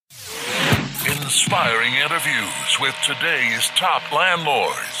inspiring interviews with today's top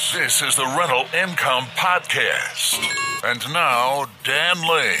landlords. This is the Rental Income Podcast. And now, Dan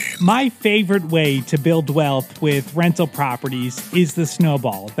Lane. My favorite way to build wealth with rental properties is the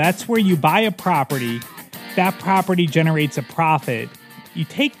snowball. That's where you buy a property, that property generates a profit. You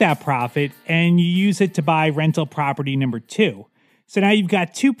take that profit and you use it to buy rental property number 2. So now you've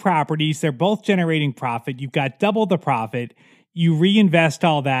got 2 properties, they're both generating profit, you've got double the profit, you reinvest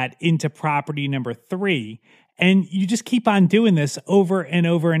all that into property number 3, and you just keep on doing this over and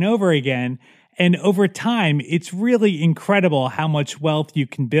over and over again. And over time, it's really incredible how much wealth you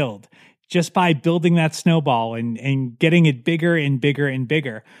can build just by building that snowball and getting it bigger and bigger and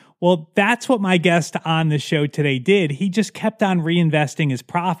bigger. Well, that's what my guest on the show today did. He just kept on reinvesting his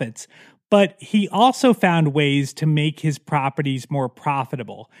profits, but he also found ways to make his properties more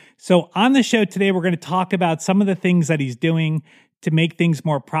profitable. So on the show today, we're going to talk about some of the things that he's doing to make things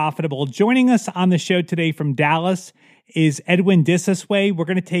more profitable. Joining us on the show today from Dallas is Edwin Disasway. We're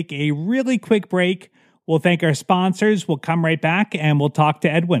going to take a really quick break. We'll thank our sponsors. We'll come right back and we'll talk to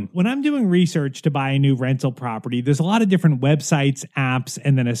Edwin. When I'm doing research to buy a new rental property, there's a lot of different websites, apps,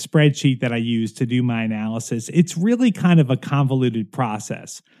 and then a spreadsheet that I use to do my analysis. It's really kind of a convoluted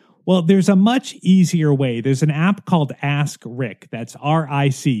process. Well, there's a much easier way. There's an app called Ask Rick. That's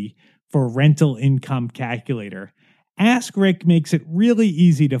RIC for Rental Income Calculator. Ask Rick makes it really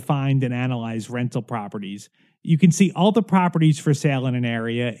easy to find and analyze rental properties. You can see all the properties for sale in an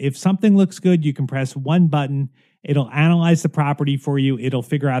area. If something looks good, you can press one button. It'll analyze the property for you. It'll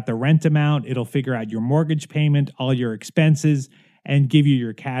figure out the rent amount. It'll figure out your mortgage payment, all your expenses, and give you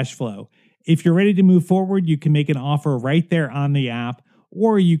your cash flow. If you're ready to move forward, you can make an offer right there on the app,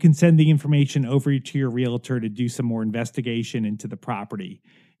 or you can send the information over to your realtor to do some more investigation into the property.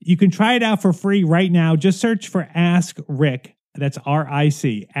 You can try it out for free right now. Just search for Ask Rick. That's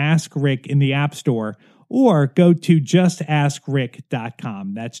RIC, Ask Rick in the App Store, or go to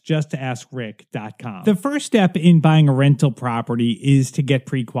justascrick.com. That's justascrick.com. The first step in buying a rental property is to get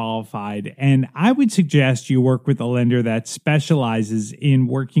pre-qualified, and I would suggest you work with a lender that specializes in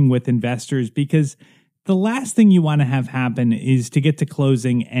working with investors, because the last thing you want to have happen is to get to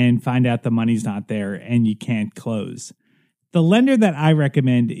closing and find out the money's not there and you can't close. The lender that I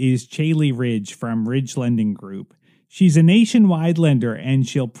recommend is Chaley Ridge from Ridge Lending Group. She's a nationwide lender and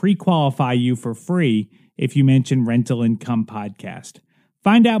she'll pre-qualify you for free if you mention Rental Income Podcast.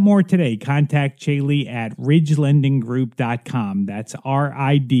 Find out more today. Contact Chaley at ridgelendinggroup.com. That's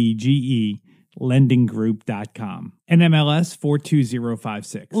RIDGE lendinggroup.com. NMLS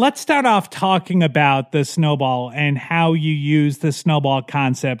 42056. Let's start off talking about the snowball and how you use the snowball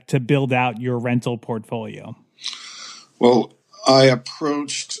concept to build out your rental portfolio. Well, I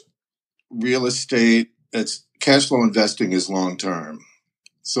approached real estate. It's cash flow investing is long term.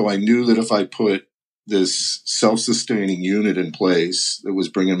 So I knew that if I put this self-sustaining unit in place that was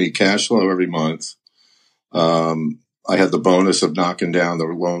bringing me cash flow every month, I had the bonus of knocking down the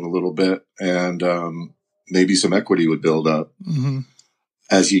loan a little bit, and maybe some equity would build up. Mm-hmm.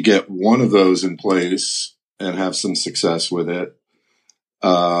 As you get one of those in place and have some success with it,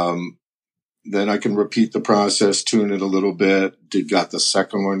 then I can repeat the process, tune it a little bit, got the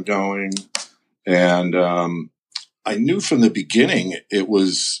second one going. And I knew from the beginning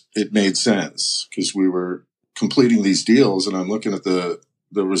it made sense, because we were completing these deals and I'm looking at the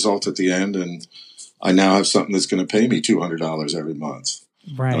result at the end, and I now have something that's going to pay me $200 every month.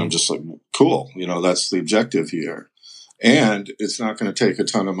 Right. And I'm just like, cool. That's the objective here. And it's not going to take a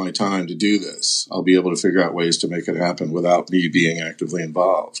ton of my time to do this. I'll be able to figure out ways to make it happen without me being actively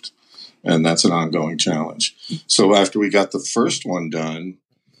involved. And that's an ongoing challenge. So after we got the first one done,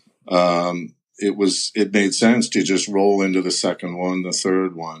 it made sense to just roll into the second one, the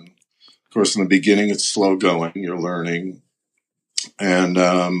third one. Of course, in the beginning, it's slow going. You're learning. And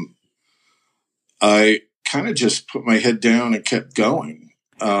I kind of just put my head down and kept going.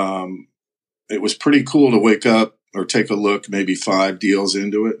 It was pretty cool to wake up or take a look, maybe 5 deals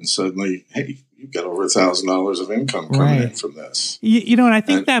into it, and suddenly, hey, you've got over $1,000 of income coming in from this. And I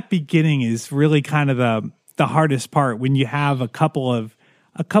think that beginning is really kind of the hardest part, when you have a couple of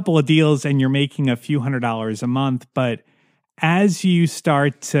deals and you're making a few $100s a month. But as you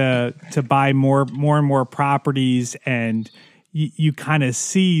start to buy more and more properties, and you kind of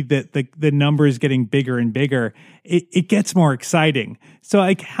see that the numbers getting bigger and bigger, it gets more exciting. So,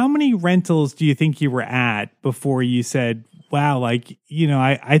 like, how many rentals do you think you were at before you said, wow, I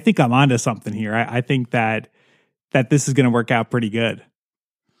think I'm onto something here. I think that this is going to work out pretty good?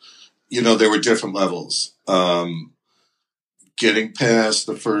 There were different levels. Getting past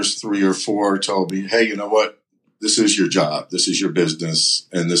the first 3 or 4 told me, hey, you know what? this is your job, this is your business,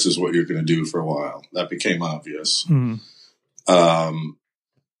 and this is what you're going to do for a while. That became obvious.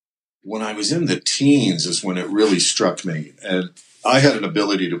 When I was in the teens is when it really struck me. And I had an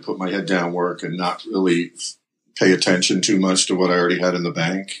ability to put my head down, work, and not really pay attention too much to what I already had in the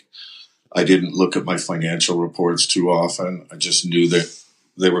bank. I didn't look at my financial reports too often. I just knew that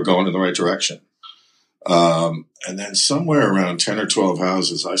they were going in the right direction. And then somewhere around 10 or 12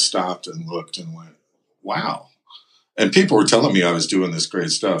 houses, I stopped and looked and went, wow. And people were telling me I was doing this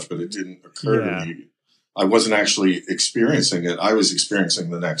great stuff, but it didn't occur to me. I wasn't actually experiencing it. I was experiencing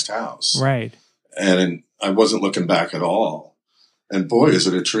the next house. Right. And I wasn't looking back at all. And boy, is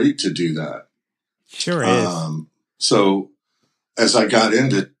it a treat to do that. Sure is. So as I got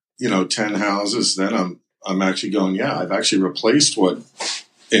into, 10 houses, then I'm actually going, I've actually replaced what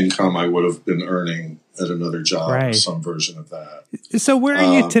income I would have been earning at another job or some version of that. So where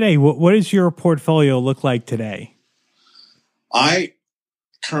are you today? What does your portfolio look like today? I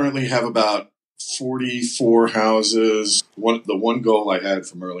currently have about 44 houses. The one goal I had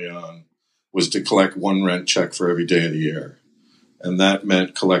from early on was to collect one rent check for every day of the year. And that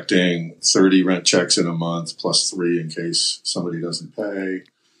meant collecting 30 rent checks in a month plus 3 in case somebody doesn't pay.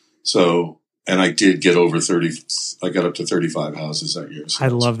 So, and I did get over 30. I got up to 35 houses that year. So I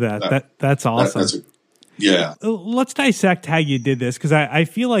love that. That's awesome. Yeah. Let's dissect how you did this, because I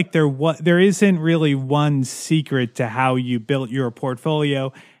feel like there isn't really one secret to how you built your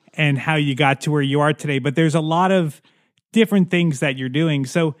portfolio and how you got to where you are today, but there's a lot of different things that you're doing.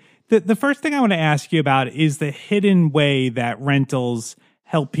 So the first thing I want to ask you about is the hidden way that rentals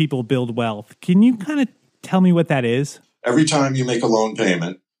help people build wealth. Can you kind of tell me what that is? Every time you make a loan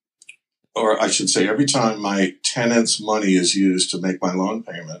payment, or I should say every time my tenant's money is used to make my loan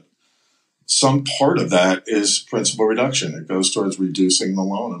payment, some part of that is principal reduction. It goes towards reducing the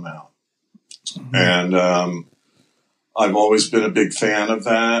loan amount. Mm-hmm. And I've always been a big fan of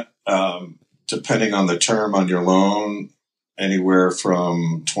that. Depending on the term on your loan, anywhere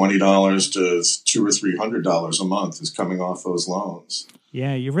from $20 to $200 or $300 a month is coming off those loans.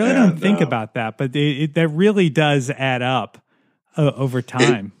 Yeah, you really don't think about that, but that really does add up over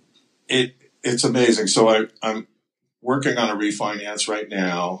time. It's amazing. So I'm working on a refinance right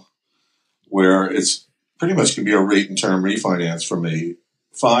now where it's pretty much going to be a rate and term refinance for me.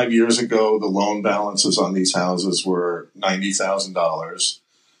 5 years ago, the loan balances on these houses were $90,000.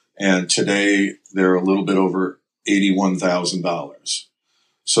 And today they're a little bit over $81,000.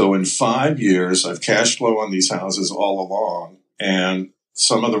 So in 5 years, I've cash flow on these houses all along. And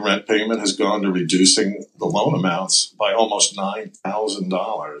some of the rent payment has gone to reducing the loan amounts by almost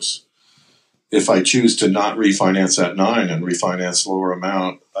 $9,000. If I choose to not refinance at 9 and refinance lower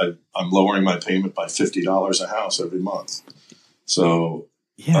amount, I'm lowering my payment by $50 a house every month. So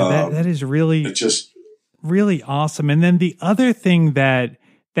yeah, that is really really awesome. And then the other thing that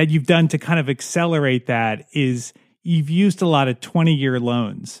you've done to kind of accelerate that is you've used a lot of 20-year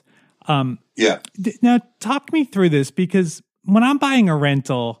loans. Now talk me through this, because when I'm buying a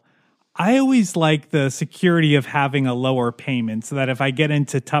rental, I always like the security of having a lower payment so that if I get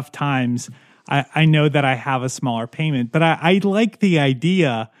into tough times, I know that I have a smaller payment. But I like the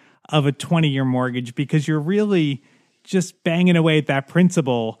idea of a 20-year mortgage because you're really just banging away at that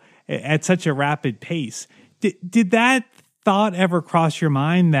principal at such a rapid pace. Did that thought ever cross your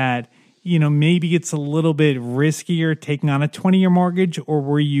mind that, maybe it's a little bit riskier taking on a 20-year mortgage, or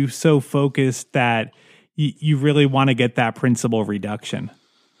were you so focused that you really want to get that principal reduction?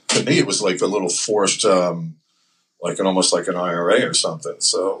 To me, it was like a little forced, almost like an IRA or something.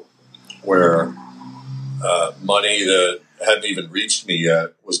 So where money that hadn't even reached me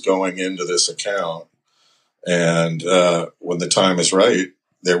yet was going into this account. And when the time is right,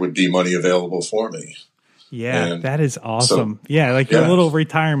 there would be money available for me. Yeah, that is awesome. So, your little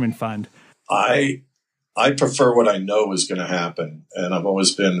retirement fund. I prefer what I know is going to happen. And I've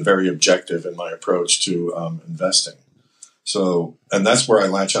always been very objective in my approach to investing. So, and that's where I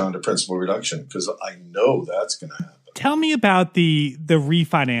latch on to principal reduction, because I know that's going to happen. Tell me about the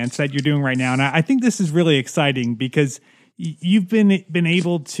refinance that you're doing right now. And I think this is really exciting because you've been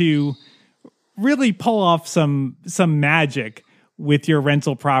able to really pull off some magic with your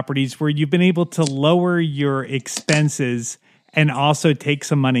rental properties where you've been able to lower your expenses and also take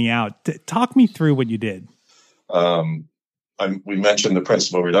some money out. Talk me through what you did. We mentioned the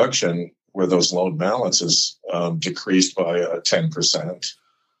principal reduction where those loan balances decreased by 10%.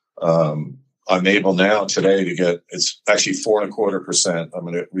 I'm able now today to get, it's actually 4.25%. I'm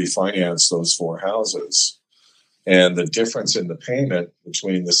going to refinance those 4 houses. And the difference in the payment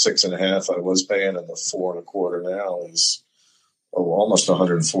between the 6.5 I was paying and the 4.25 now is almost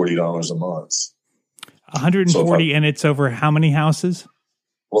 $140 a month. 140, and it's over how many houses?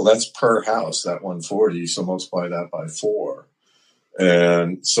 Well, that's per house, that 140. So multiply that by 4.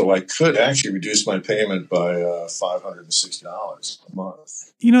 And so I could actually reduce my payment by $560 a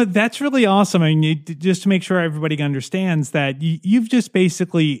month. That's really awesome. I mean, just to make sure everybody understands that you've just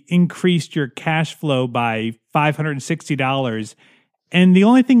basically increased your cash flow by $560. And the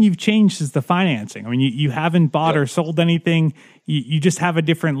only thing you've changed is the financing. I mean, you haven't bought or sold anything. You just have a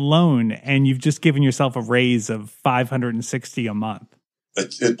different loan, and you've just given yourself a raise of $560 a month.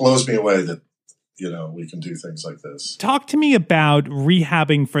 It blows me away that, we can do things like this. Talk to me about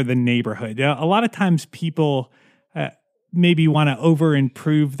rehabbing for the neighborhood. A lot of times people maybe want to over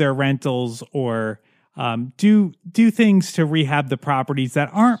improve their rentals or do things to rehab the properties that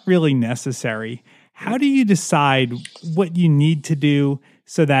aren't really necessary. How do you decide what you need to do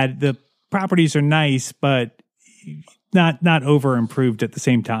so that the properties are nice, but not over improved at the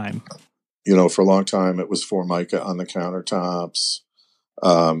same time? For a long time, it was Formica on the countertops,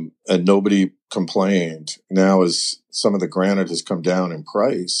 and nobody complained. Now, as some of the granite has come down in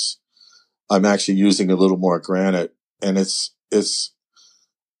price, I'm actually using a little more granite, and it's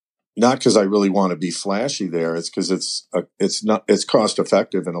not because I really want to be flashy there. It's because it's cost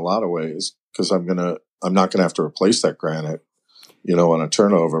effective in a lot of ways, because I'm not gonna have to replace that granite, on a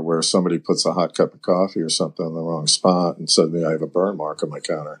turnover where somebody puts a hot cup of coffee or something in the wrong spot, and suddenly I have a burn mark on my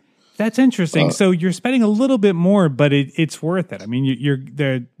counter. That's interesting. So you're spending a little bit more, but it's worth it. I mean,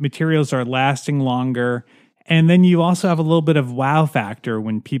 the materials are lasting longer, and then you also have a little bit of wow factor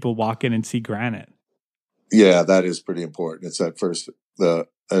when people walk in and see granite. Yeah, that is pretty important. It's at first and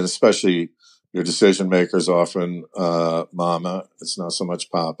especially your decision makers often mama. It's not so much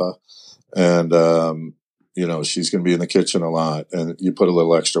papa, and she's going to be in the kitchen a lot, and you put a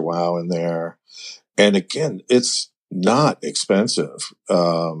little extra wow in there. And again, it's not expensive.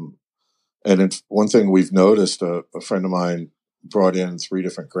 And one thing we've noticed, a friend of mine brought in 3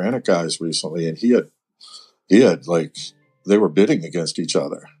 different granite guys recently, and he had like, they were bidding against each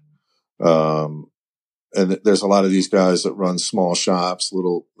other. And there's a lot of these guys that run small shops,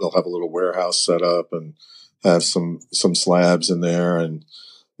 they'll have a little warehouse set up and have some slabs in there, and,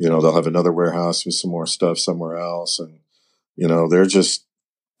 they'll have another warehouse with some more stuff somewhere else. And, they're just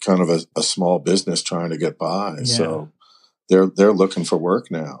kind of a small business trying to get by. Yeah. So they're looking for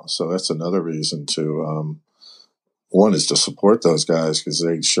work now. So that's another reason to, one is to support those guys, because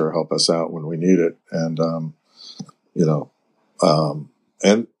they sure help us out when we need it. And,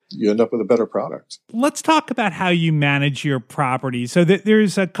 and you end up with a better product. Let's talk about how you manage your property. So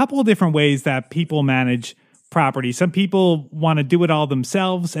there's a couple of different ways that people manage property. Some people want to do it all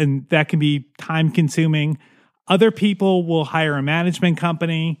themselves, and that can be time consuming. Other people will hire a management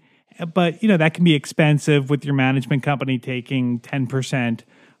company, but that can be expensive, with your management company taking 10%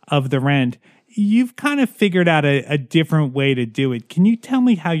 of the rent. You've kind of figured out a different way to do it. Can you tell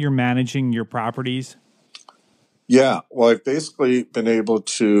me how you're managing your properties? Yeah, well, I've basically been able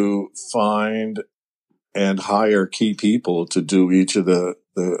to find and hire key people to do each of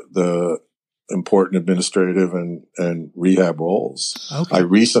the important administrative and rehab roles. Okay. I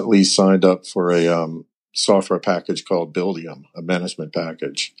recently signed up for a software package called Buildium, a management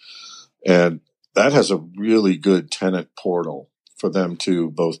package. And that has a really good tenant portal for them to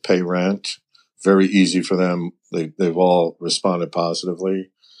both pay rent, very easy for them. They've all responded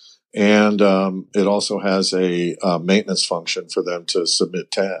positively. And it also has a maintenance function for them to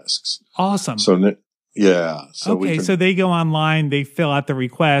submit tasks. Awesome. So, yeah. So so they go online, they fill out the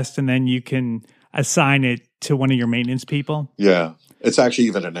request, and then you can assign it to one of your maintenance people? Yeah. It's actually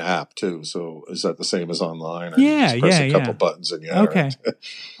even an app too. So is that the same as online? Yeah, you just press a couple buttons and okay.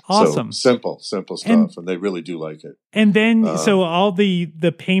 Awesome. So simple stuff, and they really do like it. And then, so all the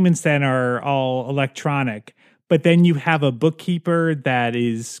payments then are all electronic, but then you have a bookkeeper that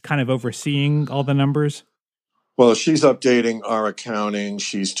is kind of overseeing all the numbers? Well, she's updating our accounting.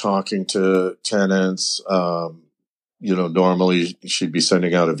 She's talking to tenants. Normally she'd be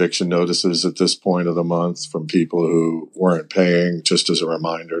sending out eviction notices at this point of the month from people who weren't paying, just as a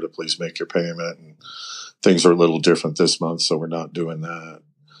reminder to please make your payment. And things are a little different this month, so we're not doing that.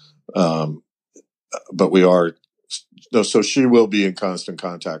 But we are. So she will be in constant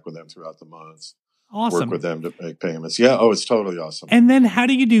contact with them throughout the month. Awesome. Work with them to make payments. Yeah. Oh, it's totally awesome. And then how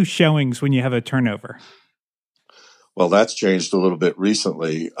do you do showings when you have a turnover? Well, that's changed a little bit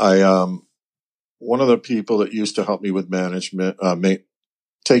recently. One of the people that used to help me with management,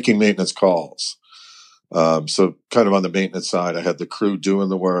 taking maintenance calls. So kind of on the maintenance side, I had the crew doing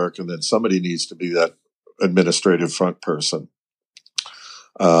the work, and then somebody needs to be that administrative front person.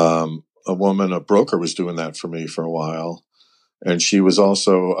 A broker was doing that for me for a while. And she was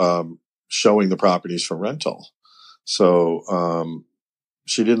also, showing the properties for rental. So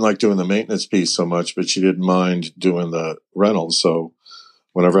she didn't like doing the maintenance piece so much, but she didn't mind doing the rentals. So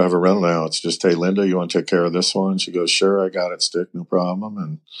whenever I have a rental now, it's just, hey, Linda, you want to take care of this one? She goes, sure, I got it, Stick, no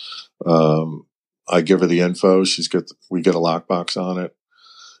problem. And I give her the info. We get a lockbox on it.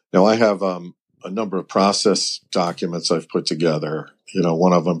 Now I have a number of process documents I've put together.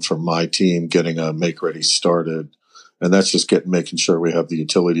 One of them from my team getting a make ready started, and that's just making sure we have the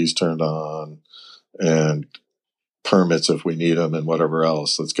utilities turned on and permits if we need them and whatever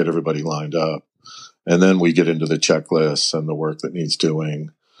else. Let's get everybody lined up, and then we get into the checklists and the work that needs doing.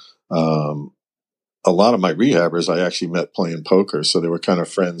 A lot of my rehabbers I actually met playing poker, so they were kind of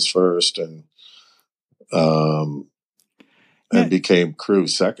friends first, and became crew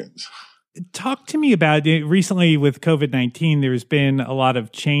second. Talk to me about it. Recently with COVID-19, there's been a lot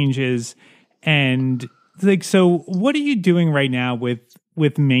of changes, and so what are you doing right now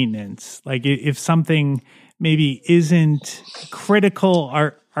with maintenance? Like if something maybe isn't critical,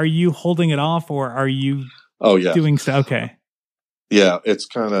 are you holding it off, or are you doing so? Okay. Yeah, it's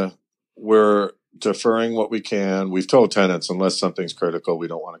kind of, we're deferring what we can. We've told tenants, unless something's critical, we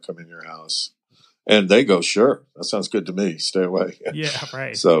don't want to come in your house. And they go, sure, that sounds good to me. Stay away. Yeah,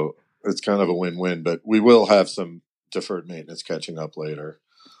 right. So it's kind of a win-win, but we will have some deferred maintenance catching up later.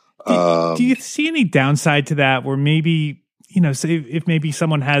 Do you see any downside to that, where maybe, say if maybe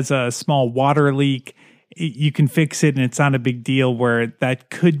someone has a small water leak, you can fix it and it's not a big deal, where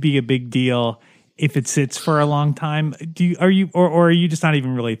that could be a big deal if it sits for a long time? Are you just not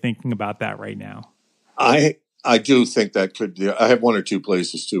even really thinking about that right now? I do think that could be. I have one or two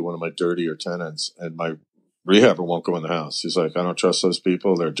places too. One of my dirtier tenants, and my rehabber won't go in the house. He's like, I don't trust those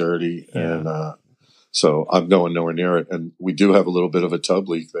people. They're dirty. Yeah. And so I'm going nowhere near it. And we do have a little bit of a tub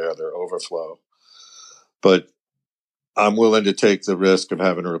leak there, their overflow. But I'm willing to take the risk of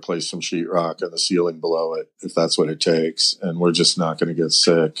having to replace some sheetrock and the ceiling below it, if that's what it takes. And we're just not going to get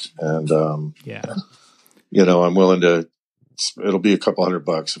sick. And, I'm willing to, it'll be a couple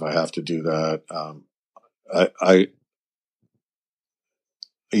 $100 if I have to do that.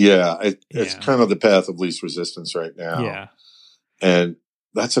 It's kind of the path of least resistance right now. Yeah. And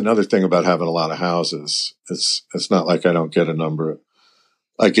that's another thing about having a lot of houses. It's not like I don't get a number.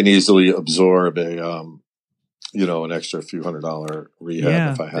 I can easily absorb an extra few $100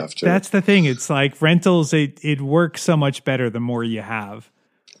 rehab if I have to. That's the thing. It's like rentals, it works so much better the more you have.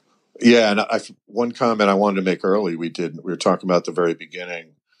 Yeah. And one comment I wanted to make early, we were talking about the very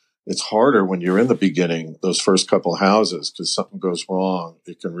beginning. It's harder when you're in the beginning, those first couple houses, because something goes wrong.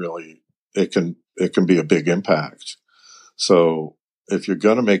 It can be a big impact. So if you're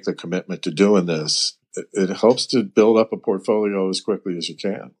going to make the commitment to doing this, it helps to build up a portfolio as quickly as you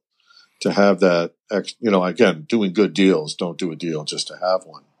can. To have that, again, doing good deals, don't do a deal just to have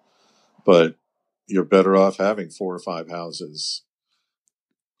one. But you're better off having 4 or 5 houses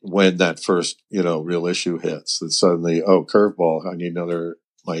when that first, real issue hits. That suddenly, curveball, I need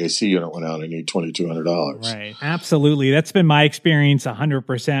my AC unit went out, I need $2,200. Right. Absolutely. That's been my experience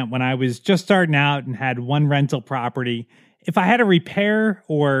 100%. When I was just starting out and had one rental property, if I had a repair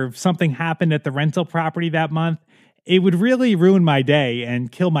or something happened at the rental property that month, it would really ruin my day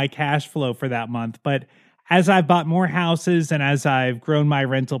and kill my cash flow for that month. But as I've bought more houses and as I've grown my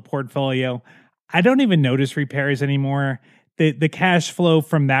rental portfolio, I don't even notice repairs anymore. The cash flow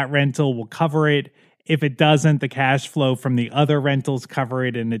from that rental will cover it. If it doesn't, the cash flow from the other rentals cover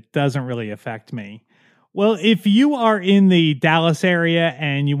it, and it doesn't really affect me. Well, if you are in the Dallas area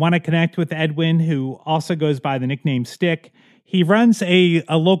and you want to connect with Edwin, who also goes by the nickname Stick, he runs a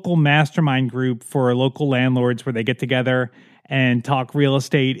local mastermind group for local landlords where they get together and talk real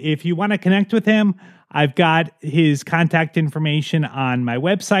estate. If you want to connect with him, I've got his contact information on my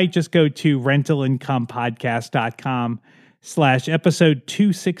website. Just go to rentalincomepodcast.com/episode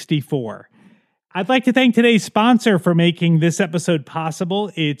 264. I'd like to thank today's sponsor for making this episode possible.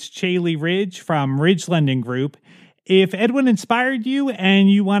 It's Chaley Ridge from Ridge Lending Group. If Edwin inspired you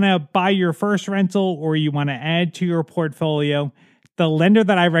and you want to buy your first rental or you want to add to your portfolio, the lender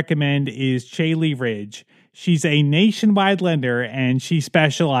that I recommend is Chaley Ridge. She's a nationwide lender and she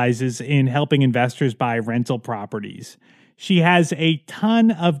specializes in helping investors buy rental properties. She has a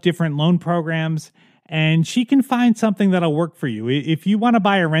ton of different loan programs and she can find something that'll work for you. If you want to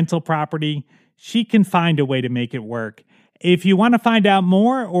buy a rental property, she can find a way to make it work. If you want to find out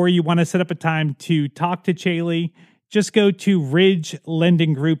more or you want to set up a time to talk to Chaley, just go to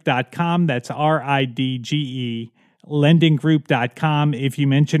ridgelendinggroup.com. That's RIDGE, lendinggroup.com. If you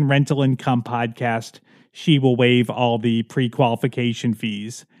mention Rental Income Podcast, she will waive all the pre-qualification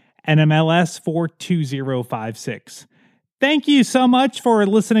fees. NMLS 42056. Thank you so much for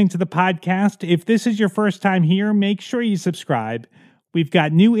listening to the podcast. If this is your first time here, make sure you subscribe. We've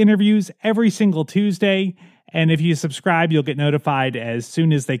got new interviews every single Tuesday, and if you subscribe, you'll get notified as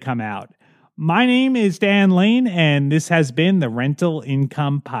soon as they come out. My name is Dan Lane, and this has been the Rental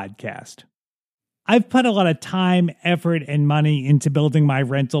Income Podcast. I've put a lot of time, effort, and money into building my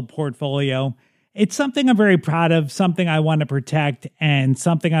rental portfolio. It's something I'm very proud of, something I want to protect, and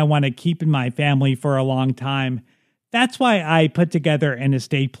something I want to keep in my family for a long time. That's why I put together an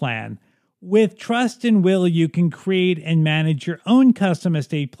estate plan. With Trust and Will, you can create and manage your own custom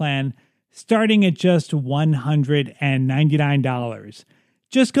estate plan starting at just $199.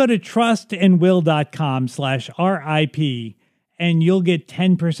 Just go to trustandwill.com/RIP and you'll get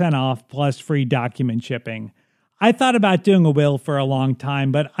 10% off plus free document shipping. I thought about doing a will for a long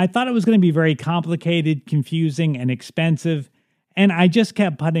time, but I thought it was going to be very complicated, confusing, and expensive, and I just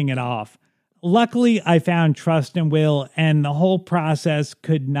kept putting it off. Luckily, I found Trust and Will, and the whole process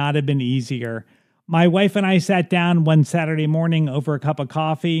could not have been easier. My wife and I sat down one Saturday morning over a cup of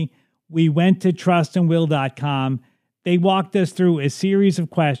coffee. We went to trustandwill.com. They walked us through a series of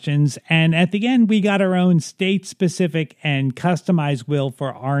questions, and at the end, we got our own state-specific and customized will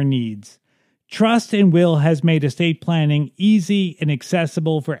for our needs. Trust and Will has made estate planning easy and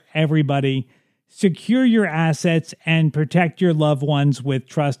accessible for everybody. Secure your assets and protect your loved ones with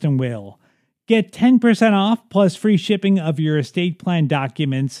Trust and Will. Get 10% off plus free shipping of your estate plan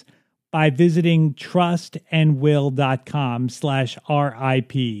documents by visiting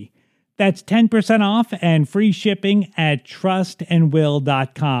trustandwill.com/RIP. That's 10% off and free shipping at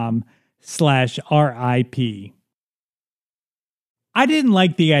trustandwill.com/RIP. I didn't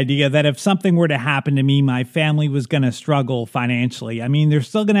like the idea that if something were to happen to me, my family was going to struggle financially. I mean, they're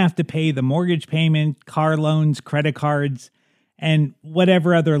still going to have to pay the mortgage payment, car loans, credit cards, and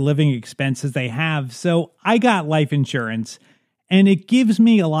whatever other living expenses they have. So I got life insurance, and it gives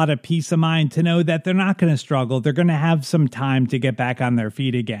me a lot of peace of mind to know that they're not going to struggle. They're going to have some time to get back on their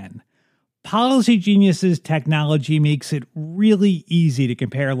feet again. Policy Genius's technology makes it really easy to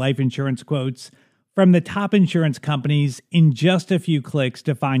compare life insurance quotes from the top insurance companies in just a few clicks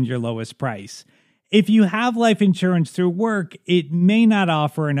to find your lowest price. If you have life insurance through work, it may not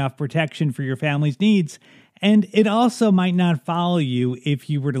offer enough protection for your family's needs, and it also might not follow you if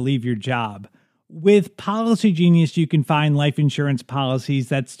you were to leave your job. With Policy Genius, you can find life insurance policies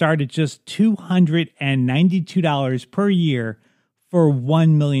that start at just $292 per year for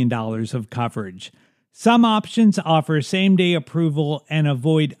 $1 million of coverage. Some options offer same-day approval and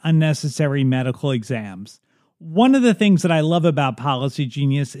avoid unnecessary medical exams. One of the things that I love about Policy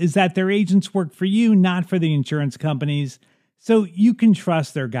Genius is that their agents work for you, not for the insurance companies, so you can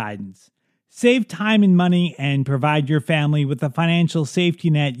trust their guidance. Save time and money and provide your family with a financial safety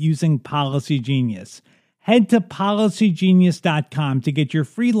net using Policy Genius. Head to policygenius.com to get your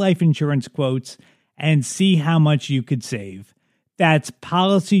free life insurance quotes and see how much you could save. That's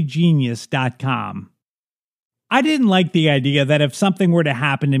policygenius.com. I didn't like the idea that if something were to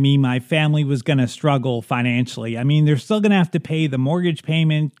happen to me, my family was going to struggle financially. I mean, they're still going to have to pay the mortgage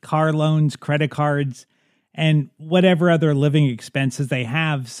payment, car loans, credit cards, and whatever other living expenses they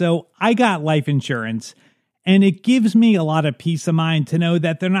have. So I got life insurance, and it gives me a lot of peace of mind to know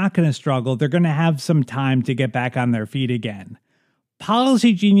that they're not going to struggle. They're going to have some time to get back on their feet again.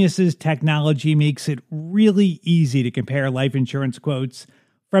 Policy Genius's technology makes it really easy to compare life insurance quotes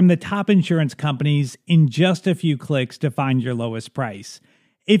from the top insurance companies in just a few clicks to find your lowest price.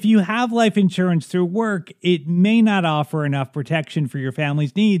 If you have life insurance through work, it may not offer enough protection for your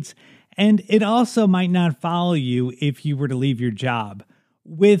family's needs, and it also might not follow you if you were to leave your job.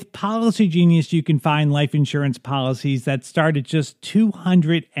 With Policy Genius, you can find life insurance policies that start at just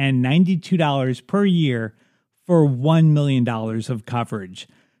 $292 per year for $1 million of coverage.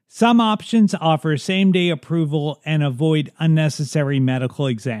 Some options offer same-day approval and avoid unnecessary medical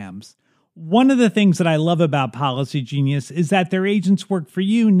exams. One of the things that I love about Policy Genius is that their agents work for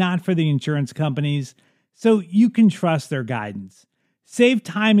you, not for the insurance companies, so you can trust their guidance. Save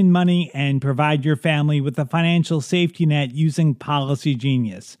time and money and provide your family with a financial safety net using Policy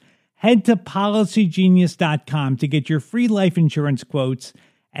Genius. Head to policygenius.com to get your free life insurance quotes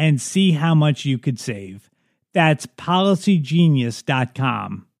and see how much you could save. That's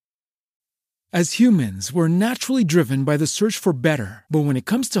policygenius.com. As humans, we're naturally driven by the search for better. But when it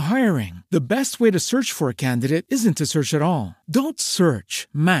comes to hiring, the best way to search for a candidate isn't to search at all. Don't search,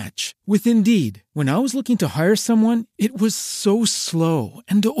 match with Indeed. When I was looking to hire someone, it was so slow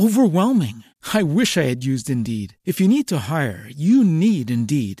and overwhelming. I wish I had used Indeed. If you need to hire, you need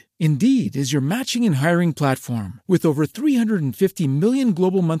Indeed. Indeed is your matching and hiring platform with over 350 million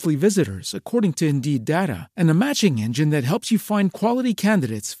global monthly visitors, according to Indeed data, and a matching engine that helps you find quality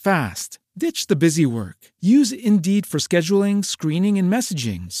candidates fast. Ditch the busy work. Use Indeed for scheduling, screening, and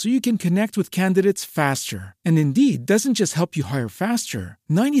messaging so you can connect with candidates faster. And Indeed doesn't just help you hire faster.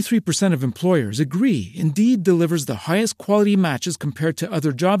 93% of employers agree Indeed delivers the highest quality matches compared to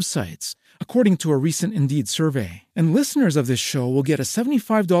other job sites, according to a recent Indeed survey. And listeners of this show will get a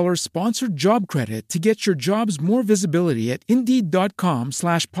 $75 sponsored job credit to get your jobs more visibility at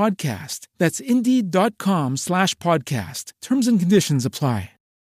Indeed.com/podcast. That's Indeed.com/podcast. Terms and conditions apply.